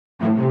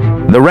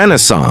The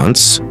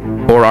Renaissance,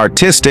 or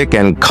artistic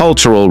and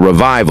cultural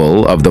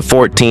revival of the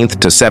 14th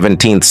to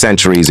 17th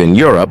centuries in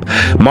Europe,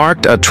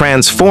 marked a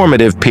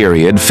transformative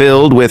period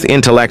filled with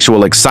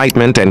intellectual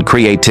excitement and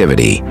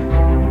creativity.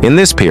 In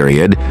this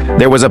period,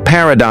 there was a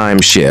paradigm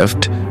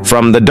shift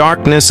from the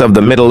darkness of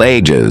the Middle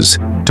Ages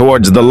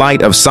towards the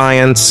light of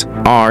science,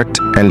 art,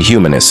 and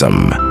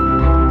humanism.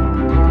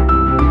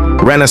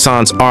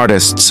 Renaissance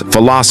artists,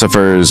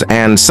 philosophers,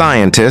 and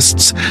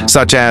scientists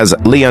such as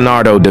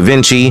Leonardo da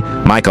Vinci,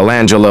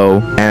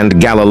 Michelangelo,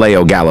 and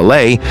Galileo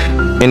Galilei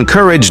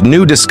encouraged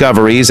new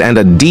discoveries and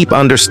a deep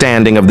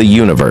understanding of the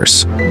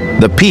universe.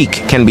 The peak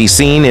can be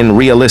seen in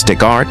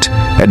realistic art,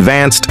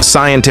 advanced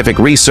scientific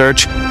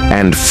research,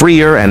 and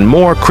freer and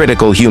more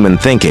critical human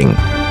thinking.